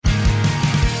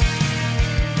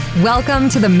Welcome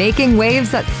to the Making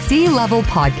Waves at C-Level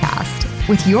podcast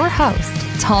with your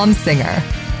host, Tom Singer.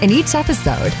 In each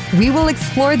episode, we will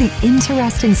explore the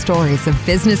interesting stories of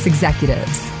business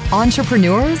executives,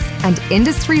 entrepreneurs, and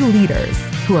industry leaders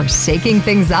who are shaking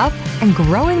things up and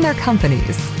growing their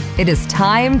companies. It is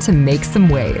time to make some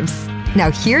waves.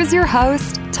 Now here's your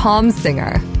host, Tom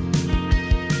Singer.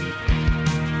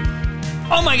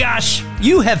 Oh my gosh,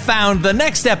 you have found the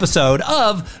next episode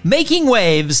of Making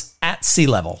Waves at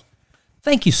C-Level.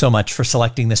 Thank you so much for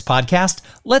selecting this podcast.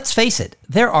 Let's face it,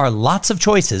 there are lots of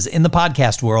choices in the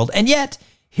podcast world, and yet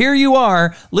here you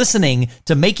are listening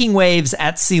to Making Waves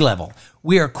at C-Level.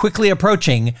 We are quickly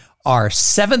approaching our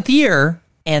 7th year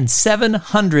and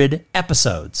 700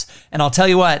 episodes. And I'll tell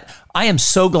you what, I am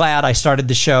so glad I started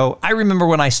the show. I remember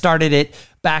when I started it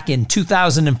back in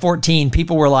 2014,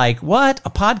 people were like, what,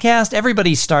 a podcast?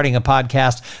 Everybody's starting a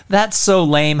podcast. That's so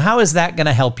lame. How is that going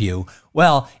to help you?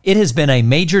 Well, it has been a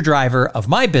major driver of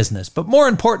my business, but more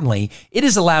importantly, it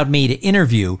has allowed me to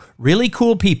interview really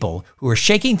cool people who are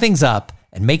shaking things up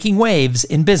and making waves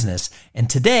in business. And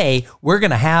today, we're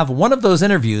going to have one of those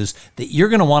interviews that you're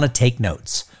going to want to take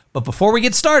notes. But before we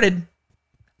get started,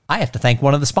 I have to thank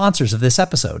one of the sponsors of this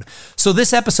episode. So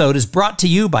this episode is brought to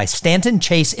you by Stanton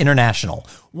Chase International,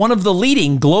 one of the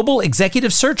leading global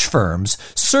executive search firms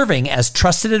serving as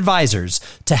trusted advisors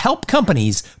to help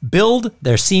companies build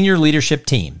their senior leadership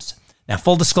teams. Now,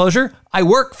 full disclosure, I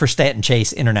work for Stanton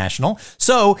Chase International.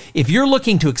 So if you're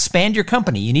looking to expand your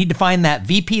company, you need to find that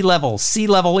VP level,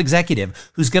 C-level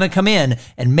executive who's going to come in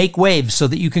and make waves so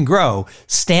that you can grow.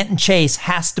 Stanton Chase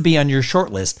has to be on your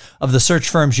shortlist of the search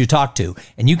firms you talk to.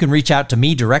 And you can reach out to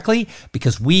me directly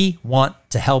because we want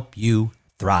to help you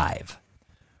thrive.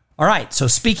 All right, so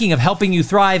speaking of helping you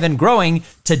thrive and growing,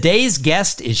 today's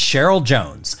guest is Cheryl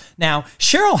Jones. Now,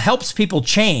 Cheryl helps people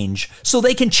change so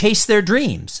they can chase their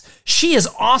dreams. She is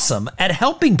awesome at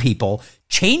helping people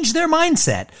change their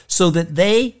mindset so that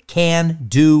they can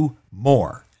do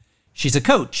more. She's a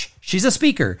coach, she's a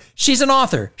speaker, she's an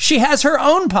author, she has her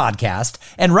own podcast,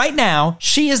 and right now,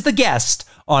 she is the guest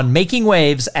on Making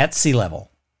Waves at C-Level.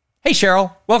 Hey,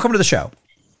 Cheryl, welcome to the show.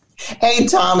 Hey,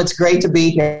 Tom, it's great to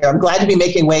be here. I'm glad to be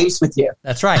making waves with you.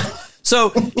 That's right. So,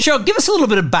 Cheryl, give us a little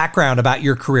bit of background about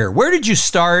your career. Where did you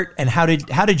start and how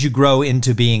did you grow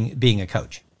into being a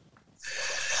coach?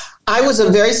 I was a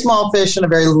very small fish in a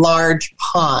very large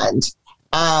pond.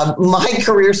 My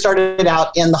career started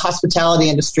out in the hospitality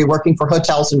industry, working for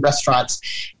hotels and restaurants.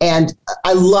 And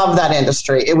I love that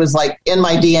industry. It was like in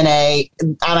my DNA.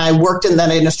 And I worked in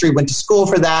that industry, went to school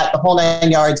for that, the whole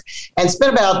 9 yards, and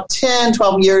spent about 10,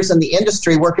 12 years in the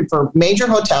industry working for major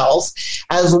hotels,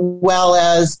 as well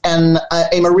as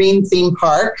a marine theme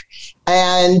park.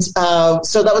 And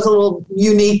so that was a little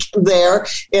unique there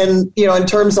in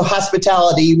terms of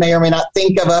hospitality. You may or may not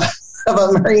think of a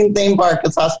marine theme park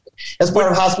as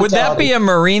part of hospitality. Would that be a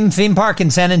marine theme park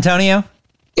in San Antonio?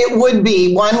 It would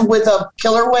be one with a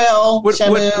killer whale.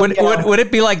 Would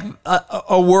it be like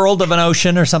a world of an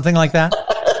ocean or something like that?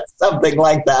 Something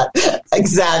like that.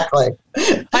 Exactly.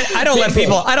 I don't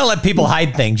let people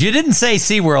hide things. You didn't say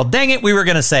SeaWorld. Dang it, we were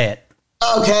going to say it.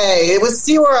 Okay, it was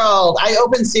SeaWorld. I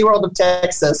opened SeaWorld of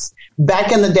Texas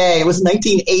back in the day. It was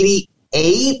 1988.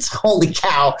 Holy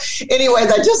cow. Anyway,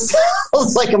 that just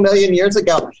sounds like a million years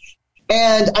ago.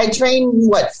 And I trained,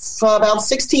 about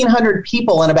 1,600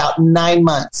 people in about 9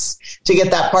 months to get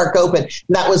that park open. And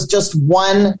that was just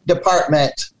one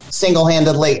department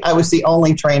single-handedly. I was the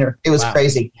only trainer. It was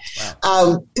crazy.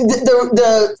 Wow.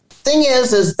 The thing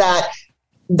is that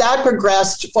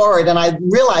progressed forward, and I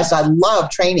realized I love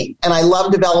training and I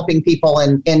love developing people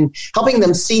and helping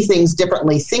them see things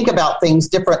differently, think about things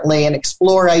differently, and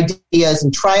explore ideas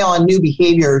and try on new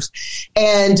behaviors.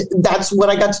 And that's what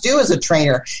I got to do as a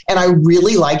trainer. And I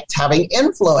really liked having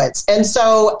influence. And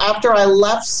so after I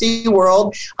left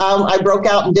SeaWorld, I broke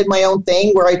out and did my own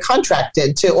thing where I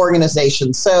contracted to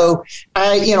organizations. So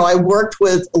I worked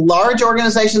with large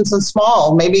organizations and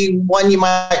small. Maybe one you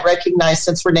might recognize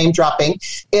since we're name dropping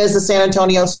is the San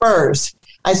Antonio Spurs.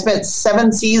 I spent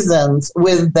 7 seasons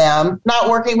with them, not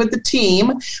working with the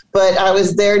team, but I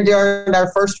was there during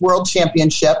our first world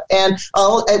championship. And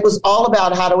it was all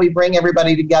about how do we bring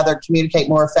everybody together, communicate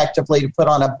more effectively to put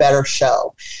on a better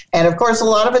show. And of course, a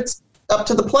lot of it's up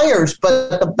to the players,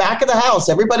 but at the back of the house,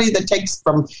 everybody that takes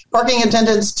from parking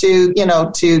attendants to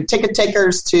ticket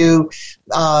takers to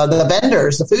the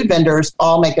vendors, the food vendors,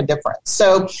 all make a difference.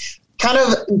 So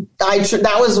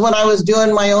that was when I was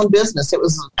doing my own business. It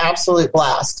was an absolute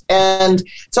blast. And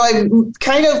so I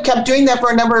kind of kept doing that for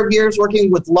a number of years,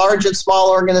 working with large and small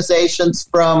organizations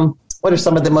from What are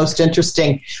some of the most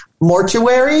interesting?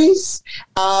 Mortuaries.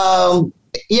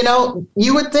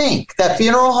 You would think that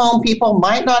funeral home people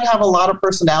might not have a lot of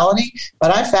personality,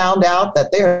 but I found out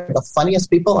that they're the funniest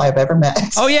people I've ever met.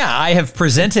 Oh, yeah. I have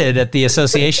presented at the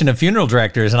Association of Funeral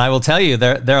Directors, and I will tell you,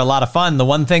 they're a lot of fun. The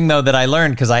one thing, though, that I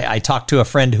learned, because I talked to a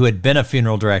friend who had been a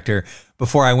funeral director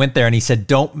before I went there, and he said,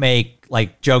 don't make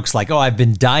like jokes like, oh, I've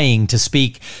been dying to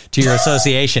speak to your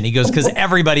association. He goes, because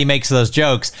everybody makes those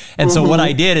jokes. And so what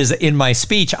I did is in my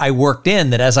speech, I worked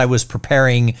in that as I was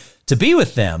preparing to be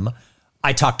with them,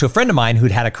 I talked to a friend of mine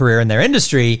who'd had a career in their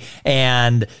industry,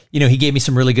 and, he gave me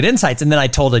some really good insights. And then I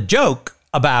told a joke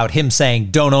about him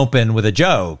saying, don't open with a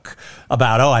joke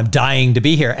about, oh, I'm dying to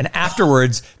be here. And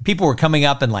afterwards, people were coming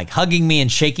up and like hugging me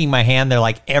and shaking my hand. They're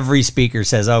like, every speaker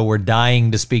says, oh, we're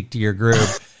dying to speak to your group.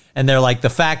 And they're like, the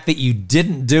fact that you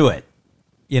didn't do it,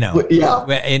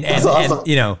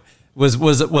 and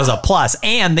was a plus.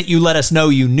 And that you let us know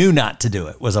you knew not to do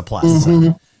it was a plus.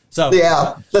 So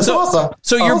yeah, that's awesome.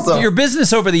 So your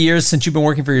business over the years, since you've been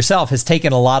working for yourself, has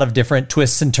taken a lot of different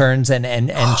twists and turns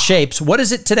and shapes. What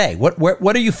is it today?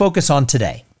 What do you focus on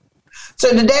today?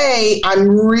 So today, I'm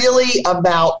really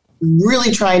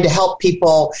trying to help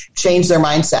people change their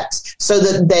mindsets so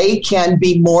that they can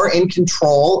be more in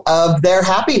control of their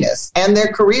happiness and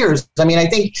their careers. I mean, I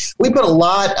think we put a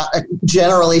lot,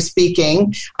 generally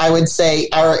speaking, I would say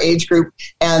our age group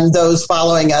and those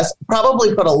following us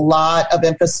probably put a lot of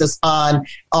emphasis on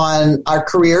our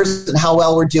careers and how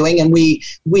well we're doing. And we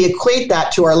equate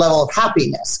that to our level of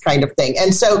happiness kind of thing.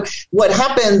 And so what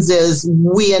happens is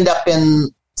we end up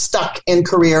stuck in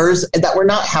careers that we're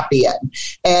not happy in.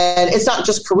 And it's not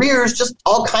just careers, just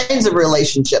all kinds of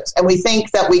relationships. And we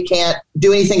think that we can't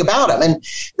do anything about them. And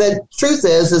the truth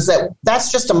is that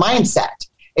that's just a mindset.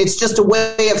 It's just a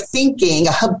way of thinking,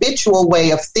 a habitual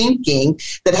way of thinking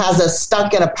that has us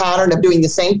stuck in a pattern of doing the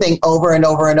same thing over and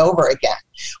over and over again.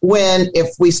 When if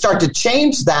we start to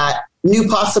change that, new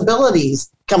possibilities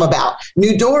come about,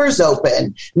 new doors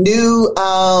open, new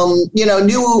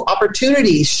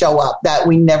opportunities show up that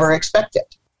we never expected.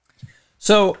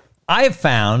 So I have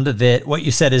found that what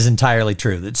you said is entirely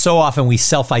true, that so often we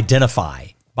self-identify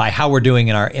by how we're doing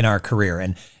in our career.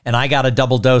 And I got a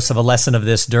double dose of a lesson of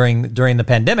this during the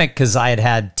pandemic, because I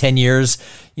had 10 years,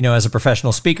 as a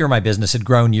professional speaker. My business had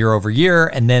grown year over year,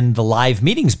 and then the live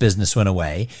meetings business went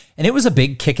away. And it was a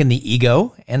big kick in the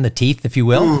ego and the teeth, if you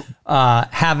will,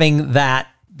 having that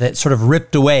sort of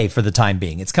ripped away for the time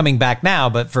being. It's coming back now,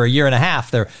 but for a year and a half,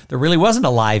 there really wasn't a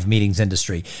live meetings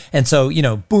industry. And so,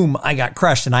 boom, I got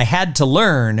crushed, and I had to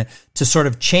learn to sort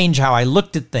of change how I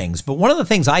looked at things. But one of the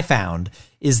things I found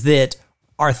is that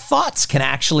our thoughts can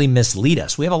actually mislead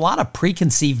us. We have a lot of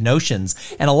preconceived notions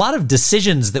and a lot of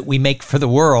decisions that we make for the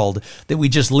world that we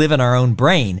just live in our own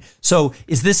brain. So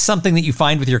is this something that you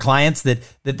find with your clients, that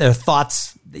their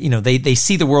thoughts, they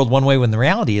see the world one way when the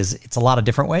reality is it's a lot of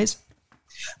different ways?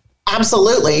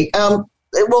 Absolutely.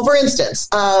 Well, for instance,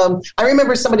 I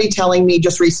remember somebody telling me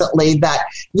just recently that,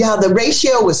 the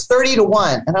ratio was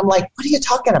 30-1. And I'm like, what are you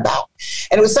talking about?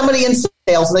 And it was somebody in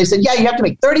sales, and they said, you have to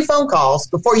make 30 phone calls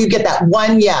before you get that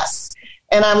one yes.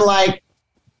 And I'm like,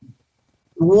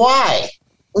 why?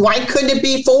 Why couldn't it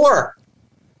be 4?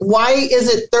 Why is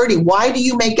it 30? Why do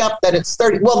you make up that it's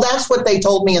 30? Well, that's what they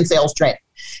told me in sales training.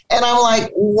 And I'm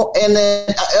like, and then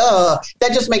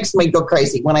that just makes me go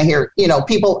crazy when I hear,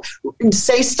 people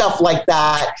say stuff like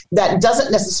that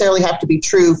doesn't necessarily have to be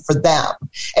true for them.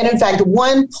 And in fact,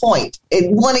 one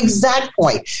exact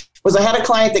point was I had a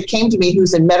client that came to me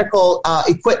who's in medical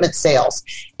equipment sales.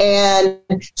 And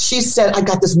she said, I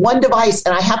got this one device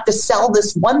and I have to sell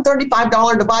this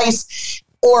 $135 device,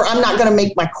 or I'm not going to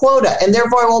make my quota, and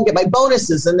therefore I won't get my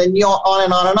bonuses, and then on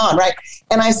and on and on, right?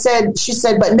 And she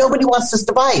said, but nobody wants this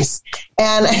device.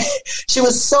 And she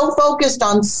was so focused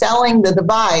on selling the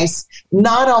device,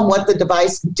 not on what the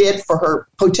device did for her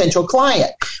potential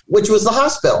client, which was the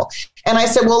hospital. And I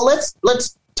said, well, let's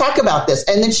talk about this.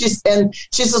 And then she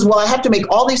says, well, I have to make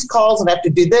all these calls, and I have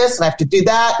to do this, and I have to do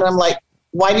that. And I'm like,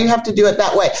 why do you have to do it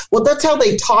that way? Well, that's how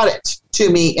they taught it to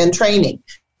me in training.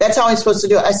 That's how I'm supposed to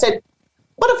do it. I said,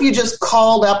 what if you just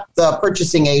called up the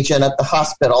purchasing agent at the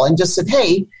hospital and just said,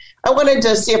 hey, I wanted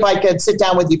to see if I could sit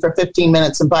down with you for 15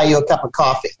 minutes and buy you a cup of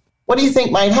coffee. What do you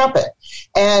think might happen?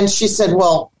 And she said,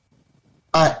 well,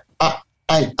 I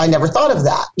never thought of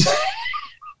that.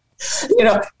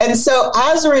 And so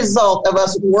as a result of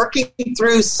us working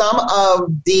through some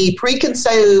of the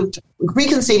preconceived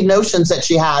notions that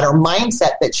she had, or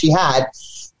mindset that she had,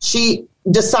 she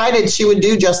decided she would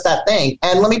do just that thing.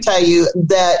 And let me tell you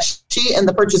that she and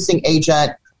the purchasing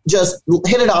agent just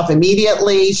hit it off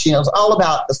immediately. She knows all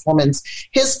about this woman's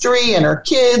history and her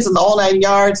kids and the whole 9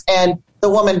 yards. And the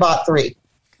woman bought 3.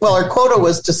 Well, her quota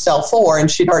was to sell 4 and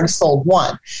she'd already sold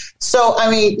 1. So, I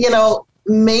mean,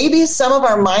 maybe some of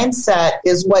our mindset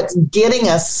is what's getting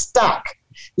us stuck,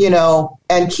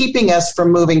 and keeping us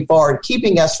from moving forward,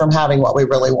 keeping us from having what we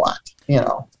really want,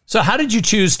 So how did you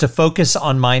choose to focus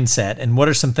on mindset? And what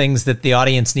are some things that the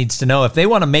audience needs to know? If they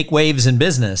want to make waves in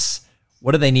business,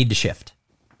 what do they need to shift?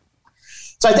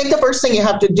 So I think the first thing you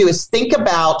have to do is think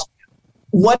about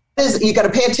you got to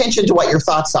pay attention to what your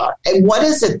thoughts are. And what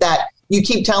is it that you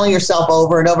keep telling yourself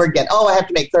over and over again? Oh, I have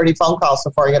to make 30 phone calls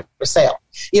before I get a sale.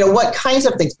 What kinds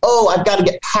of things? Oh, I've got to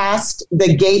get past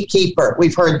the gatekeeper.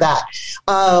 We've heard that.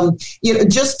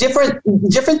 Just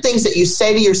different things that you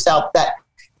say to yourself that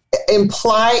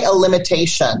imply a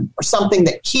limitation or something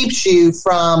that keeps you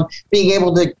from being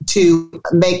able to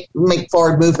make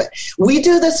forward movement. We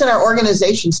do this in our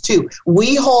organizations too.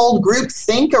 We hold group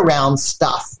think around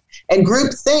stuff. And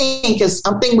group think is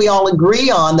something we all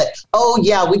agree on that, oh,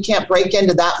 yeah, we can't break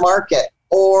into that market,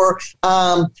 or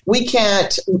we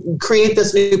can't create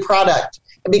this new product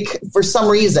for some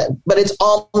reason, but it's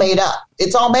all made up.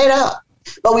 It's all made up,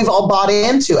 but we've all bought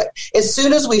into it. As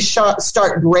soon as we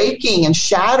start breaking and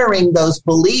shattering those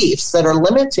beliefs that are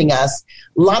limiting us,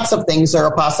 lots of things are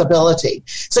a possibility.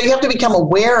 So you have to become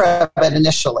aware of it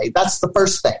initially. That's the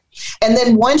first thing. And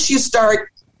then once you start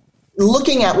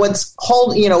looking at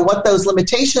what those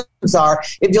limitations are,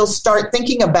 if you'll start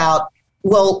thinking about,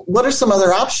 well, what are some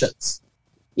other options?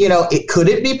 Could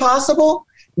it be possible?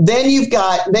 Then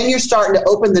you're starting to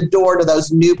open the door to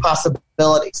those new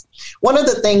possibilities. One of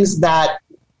the things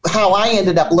how I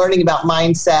ended up learning about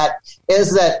mindset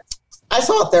is that I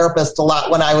saw a therapist a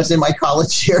lot when I was in my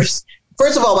college years.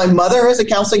 First of all, my mother is a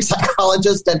counseling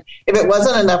psychologist, and if it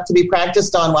wasn't enough to be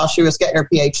practiced on while she was getting her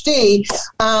PhD,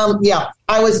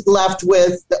 I was left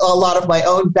with a lot of my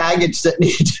own baggage that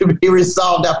needed to be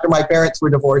resolved after my parents were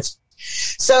divorced.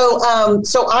 So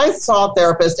I saw a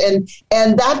therapist, and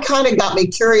that kind of got me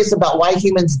curious about why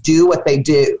humans do what they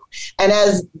do. And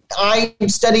as I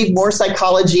studied more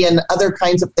psychology and other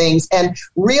kinds of things, and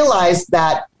realized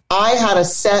that I had a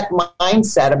set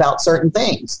mindset about certain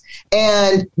things.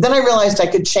 And then I realized I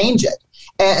could change it.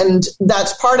 And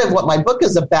that's part of what my book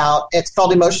is about. It's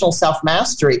called Emotional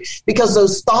Self-Mastery, because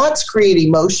those thoughts create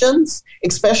emotions,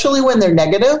 especially when they're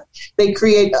negative. They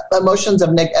create emotions of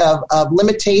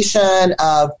limitation,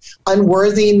 of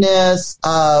unworthiness,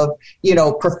 of,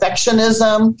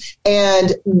 perfectionism.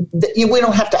 And we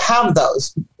don't have to have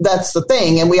those. That's the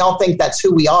thing. And we all think that's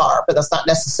who we are, but that's not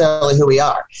necessarily who we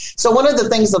are. So one of the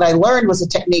things that I learned was a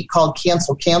technique called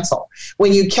cancel.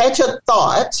 When you catch a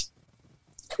thought,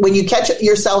 when you catch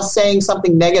yourself saying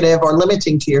something negative or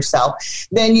limiting to yourself,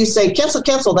 then you say,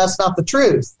 cancel, that's not the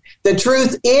truth. The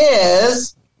truth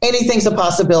is anything's a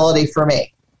possibility for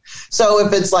me. So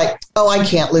if it's like, oh, I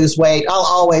can't lose weight, I'll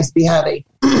always be heavy.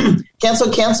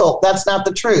 Cancel, that's not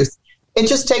the truth. It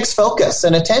just takes focus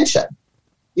and attention.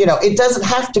 It doesn't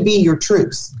have to be your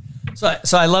truth.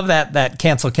 So I love that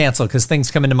cancel, because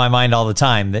things come into my mind all the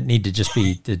time that need to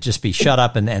just be shut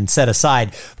up and set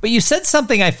aside. But you said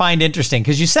something I find interesting,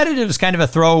 because you said it was kind of a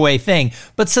throwaway thing,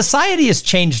 but society has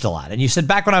changed a lot. And you said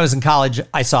back when I was in college,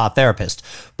 I saw a therapist.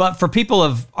 But for people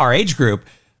of our age group,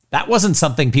 that wasn't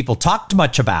something people talked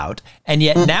much about. And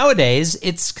yet nowadays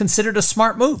it's considered a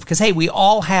smart move, because, hey, we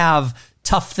all have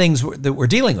tough things that we're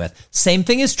dealing with. Same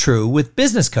thing is true with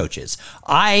business coaches.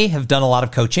 I have done a lot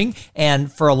of coaching,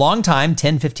 and for a long time,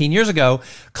 10, 15 years ago,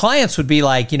 clients would be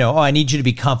like, oh, I need you to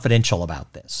be confidential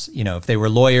about this. If they were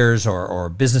lawyers or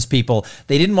business people,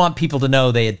 they didn't want people to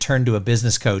know they had turned to a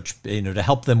business coach, to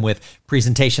help them with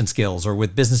presentation skills or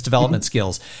with business development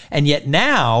skills. And yet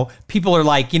now people are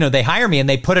like, they hire me and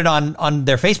they put it on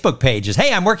their Facebook pages.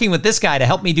 Hey, I'm working with this guy to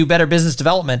help me do better business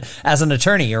development as an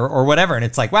attorney or whatever. And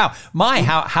it's like, wow,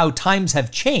 how times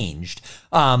have changed.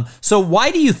 So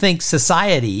why do you think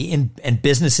society and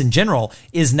business in general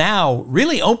is now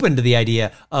really open to the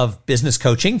idea of business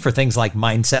coaching for things like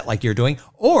mindset, like you're doing,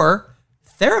 or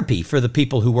therapy for the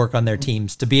people who work on their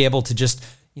teams to be able to just,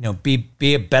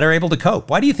 be better able to cope?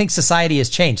 Why do you think society has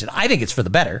changed? And I think it's for the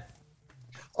better.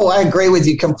 Oh, I agree with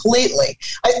you completely.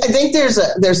 I think there's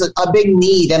a big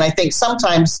need. And I think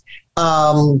sometimes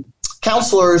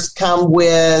counselors come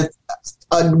with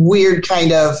a weird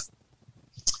kind of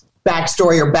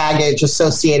backstory or baggage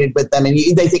associated with them. And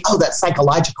they think, oh, that's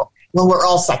psychological. Well, we're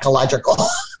all psychological.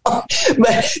 But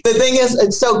the thing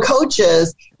is, so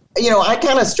coaches, I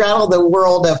kind of straddle the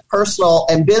world of personal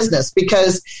and business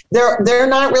because they're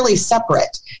not really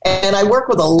separate. And I work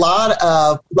with a lot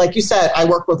of, like you said, I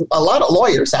work with a lot of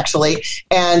lawyers actually,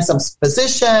 and some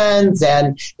physicians,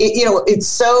 and it's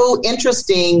so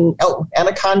interesting. Oh, and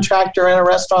a contractor and a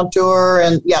restaurateur,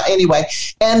 and anyway.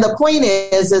 And the point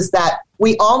is that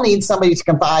we all need somebody to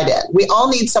confide in. We all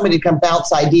need somebody to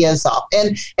bounce ideas off.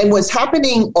 And what's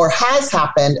happening or has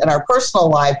happened in our personal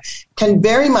life can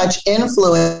very much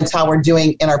influence how we're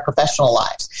doing in our professional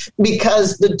lives.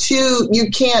 Because the two,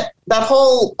 that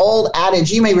whole old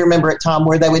adage, you may remember it, Tom,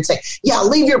 where they would say,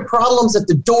 leave your problems at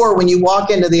the door when you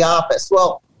walk into the office.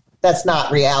 Well, that's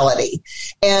not reality.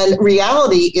 And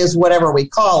reality is whatever we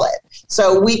call it.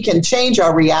 So we can change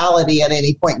our reality at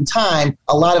any point in time.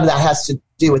 A lot of that has to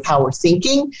do with how we're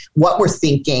thinking, what we're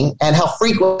thinking, and how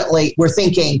frequently we're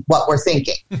thinking what we're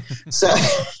thinking. So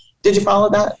did you follow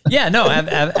that? Yeah, no,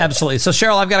 absolutely. So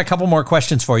Cheryl, I've got a couple more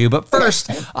questions for you. But first,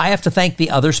 I have to thank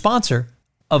the other sponsor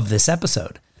of this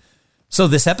episode. So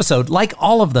this episode, like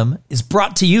all of them, is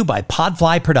brought to you by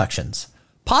Podfly Productions.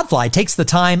 Podfly takes the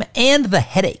time and the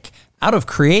headache out of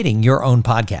creating your own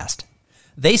podcast.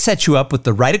 They set you up with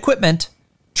the right equipment,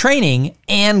 training,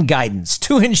 and guidance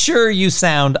to ensure you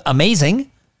sound amazing.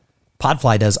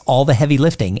 Podfly does all the heavy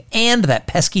lifting and that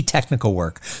pesky technical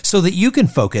work so that you can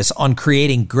focus on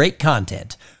creating great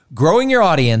content, growing your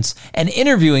audience, and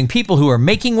interviewing people who are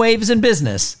making waves in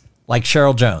business like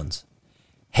Cheryl Jones.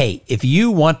 Hey, if you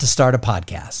want to start a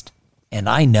podcast, and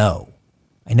I know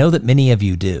that many of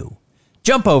you do,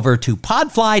 jump over to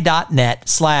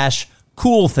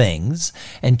podfly.net/cool things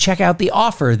and check out the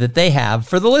offer that they have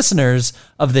for the listeners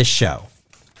of this show.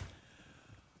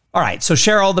 All right, so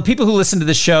Cheryl, the people who listen to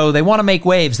this show, they want to make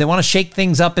waves. They want to shake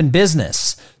things up in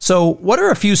business. So what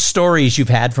are a few stories you've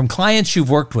had from clients you've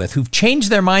worked with who've changed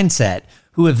their mindset,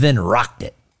 who have then rocked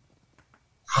it?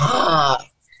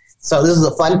 So this is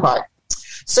the fun part.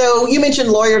 So you mentioned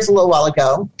lawyers a little while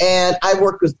ago, and I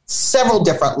worked with several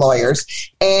different lawyers.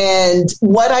 And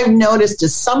what I've noticed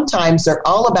is sometimes they're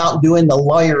all about doing the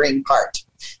lawyering part,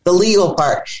 the legal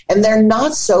part, and they're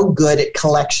not so good at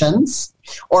collections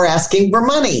or asking for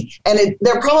money. And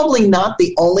they're probably not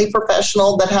the only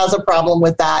professional that has a problem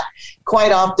with that.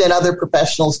 Quite often other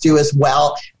professionals do as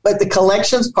well, but the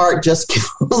collections part just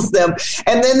kills them.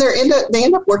 And then they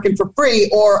end up working for free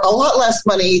or a lot less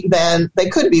money than they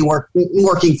could be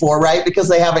working for, right? Because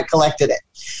they haven't collected it.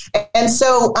 And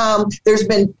so there's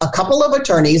been a couple of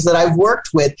attorneys that I've worked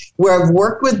with where I've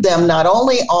worked with them not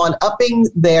only on upping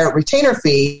their retainer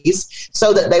fees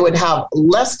so that they would have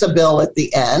less to bill at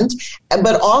the end,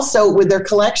 but also with their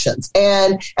collections.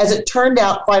 And as it turned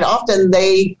out, quite often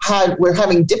were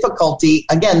having difficulty.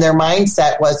 Again, their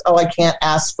mindset was, I can't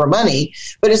ask for money.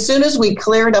 But as soon as we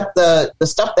cleared up the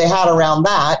stuff they had around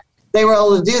that, they were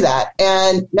able to do that.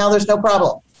 And now there's no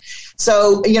problem.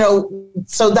 So,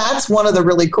 so that's one of the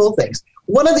really cool things.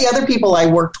 One of the other people I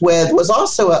worked with was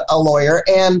also a lawyer,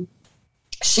 and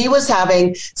she was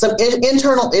having some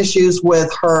internal issues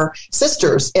with her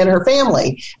sisters in her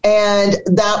family. And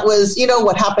that was,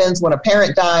 what happens when a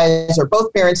parent dies or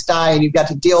both parents die, and you've got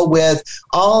to deal with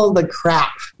all the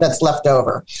crap that's left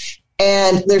over.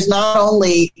 And there's not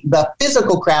only the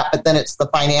physical crap, but then it's the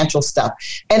financial stuff.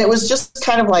 And it was just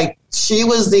kind of like she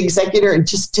was the executor and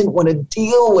just didn't want to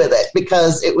deal with it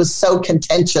because it was so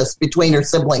contentious between her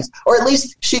siblings, or at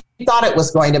least she thought it was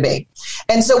going to be.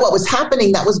 And so what was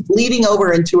happening, that was bleeding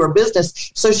over into her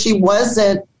business. So she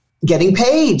wasn't getting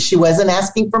paid. She wasn't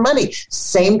asking for money.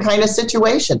 Same kind of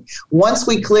situation. Once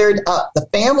we cleared up the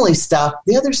family stuff,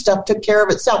 the other stuff took care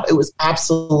of itself. It was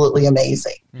absolutely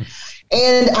amazing.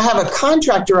 And I have a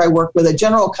contractor I work with, a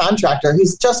general contractor,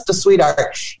 who's just a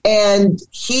sweetheart. And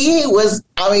he was,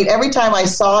 every time I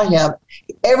saw him,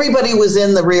 everybody was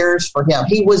in the rears for him.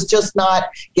 He was just not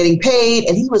getting paid,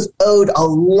 and he was owed a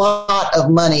lot of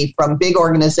money from big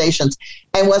organizations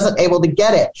and wasn't able to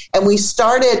get it. And we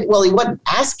started, he wasn't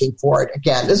asking for it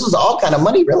again. This was all kind of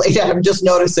money related, I'm just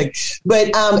noticing.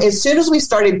 But as soon as we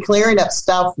started clearing up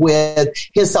stuff with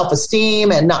his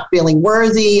self-esteem and not feeling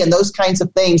worthy and those kinds of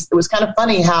things, it was kind of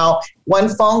funny how one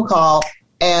phone call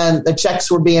and the checks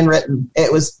were being written.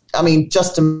 It was,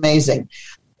 just amazing.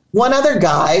 One other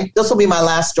guy, this will be my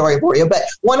last story for you, but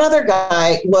one other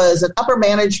guy was an upper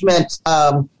management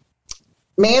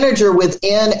manager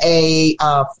within a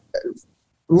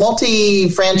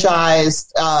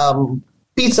multi-franchised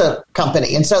pizza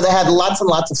company. And so they had lots and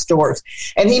lots of stores.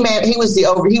 And he was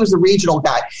the regional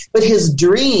guy. But his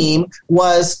dream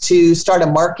was to start a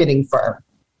marketing firm.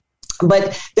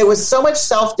 But there was so much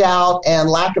self-doubt and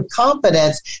lack of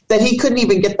confidence that he couldn't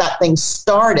even get that thing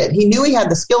started. He knew he had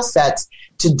the skill sets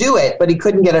to do it, but he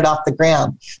couldn't get it off the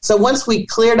ground. So once we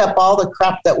cleared up all the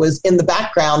crap that was in the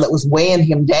background that was weighing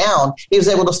him down, he was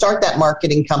able to start that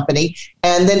marketing company.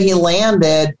 And then he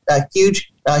landed a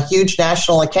huge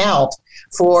national account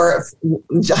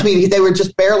they were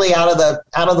just barely out of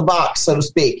the box, so to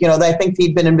speak. I think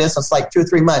he'd been in business like 2 or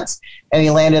 3 months, and he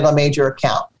landed a major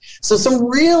account. So some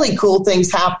really cool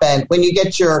things happen when you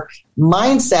get your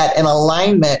mindset in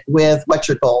alignment with what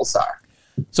your goals are.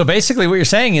 So basically what you're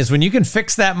saying is when you can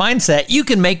fix that mindset, you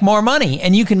can make more money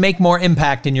and you can make more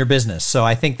impact in your business. So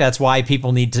I think that's why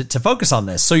people need to focus on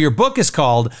this. So your book is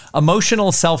called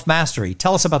Emotional Self-Mastery.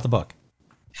 Tell us about the book.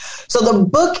 So the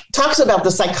book talks about the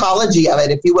psychology of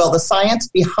it, if you will, the science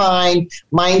behind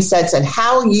mindsets and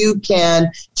how you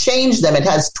can change them. It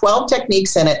has 12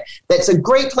 techniques in it. That's a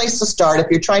great place to start if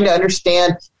you're trying to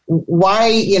understand why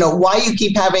you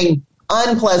keep having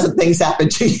unpleasant things happen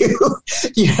to you.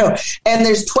 And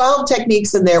there's 12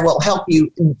 techniques in there will help you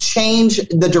change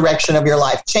the direction of your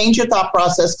life, change your thought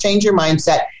process, change your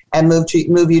mindset, and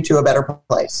move you to a better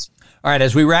place. All right,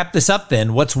 as we wrap this up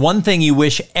then, what's one thing you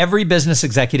wish every business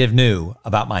executive knew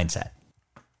about mindset?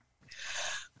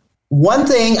 One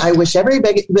thing I wish every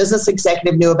business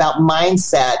executive knew about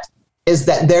mindset is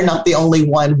that they're not the only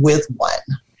one with one.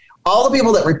 All the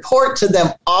people that report to them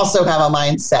also have a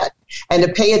mindset, and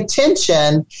to pay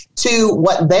attention to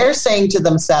what they're saying to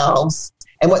themselves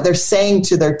and what they're saying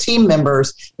to their team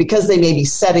members, because they may be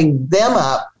setting them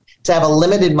up to have a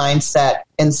limited mindset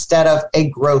instead of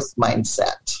a growth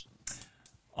mindset.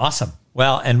 Awesome.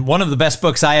 Well, and one of the best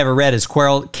books I ever read is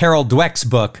Carol Dweck's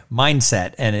book,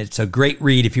 Mindset. And it's a great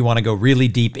read if you want to go really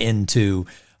deep into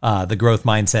the growth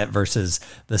mindset versus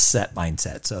the set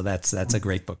mindset. So that's a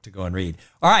great book to go and read.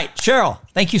 All right, Cheryl,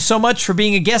 thank you so much for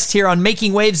being a guest here on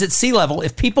Making Waves at Sea Level.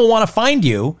 If people want to find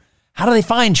you, how do they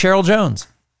find Cheryl Jones?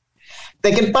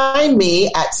 They can find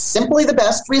me at Simply the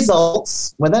Best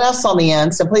Results, with an S on the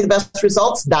end,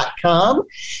 simplythebestresults.com.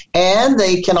 And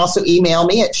they can also email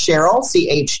me at Cheryl,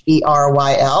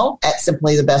 Cheryl, at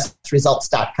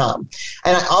simplythebestresults.com.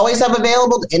 And I always have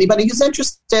available to anybody who's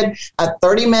interested a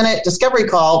 30-minute discovery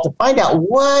call to find out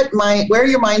where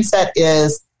your mindset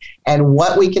is and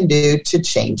what we can do to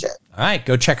change it. All right,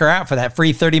 go check her out for that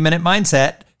free 30-minute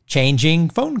mindset changing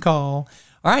phone call.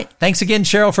 All right. Thanks again,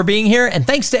 Cheryl, for being here. And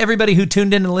thanks to everybody who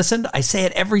tuned in and listened. I say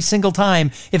it every single time.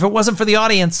 If it wasn't for the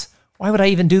audience, why would I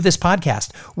even do this podcast?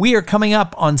 We are coming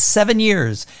up on 7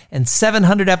 years and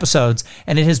 700 episodes,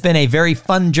 and it has been a very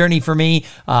fun journey for me.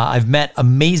 I've met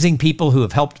amazing people who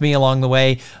have helped me along the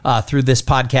way through this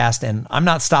podcast, and I'm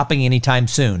not stopping anytime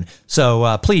soon.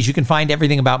 So please, you can find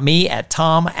everything about me at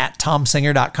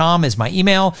tom@tomsinger.com is my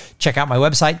email. Check out my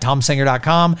website,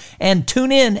 tomsinger.com, and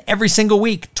tune in every single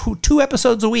week, two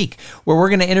episodes a week, where we're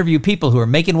going to interview people who are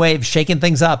making waves, shaking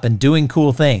things up, and doing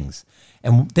cool things.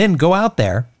 And then go out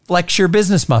there, flex your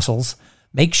business muscles,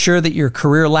 make sure that your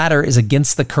career ladder is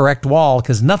against the correct wall,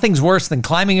 because nothing's worse than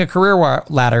climbing a career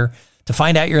ladder to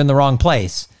find out you're in the wrong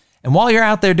place. And while you're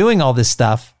out there doing all this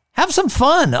stuff, have some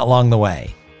fun along the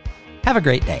way. Have a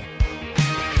great day.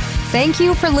 Thank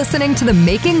you for listening to the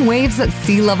Making Waves at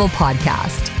Sea Level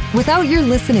podcast. Without your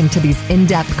listening to these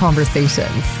in-depth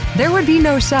conversations, there would be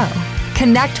no show.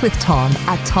 Connect with Tom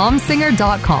at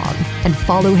tomsinger.com and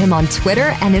follow him on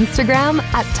Twitter and Instagram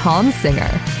at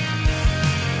tomsinger.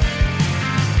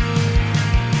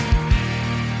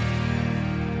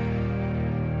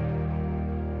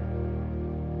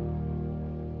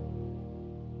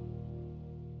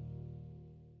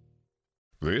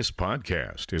 This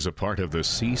podcast is a part of the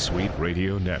C-Suite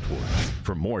Radio Network.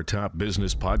 For more top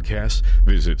business podcasts,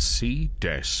 visit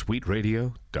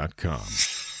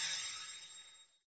c-suiteradio.com.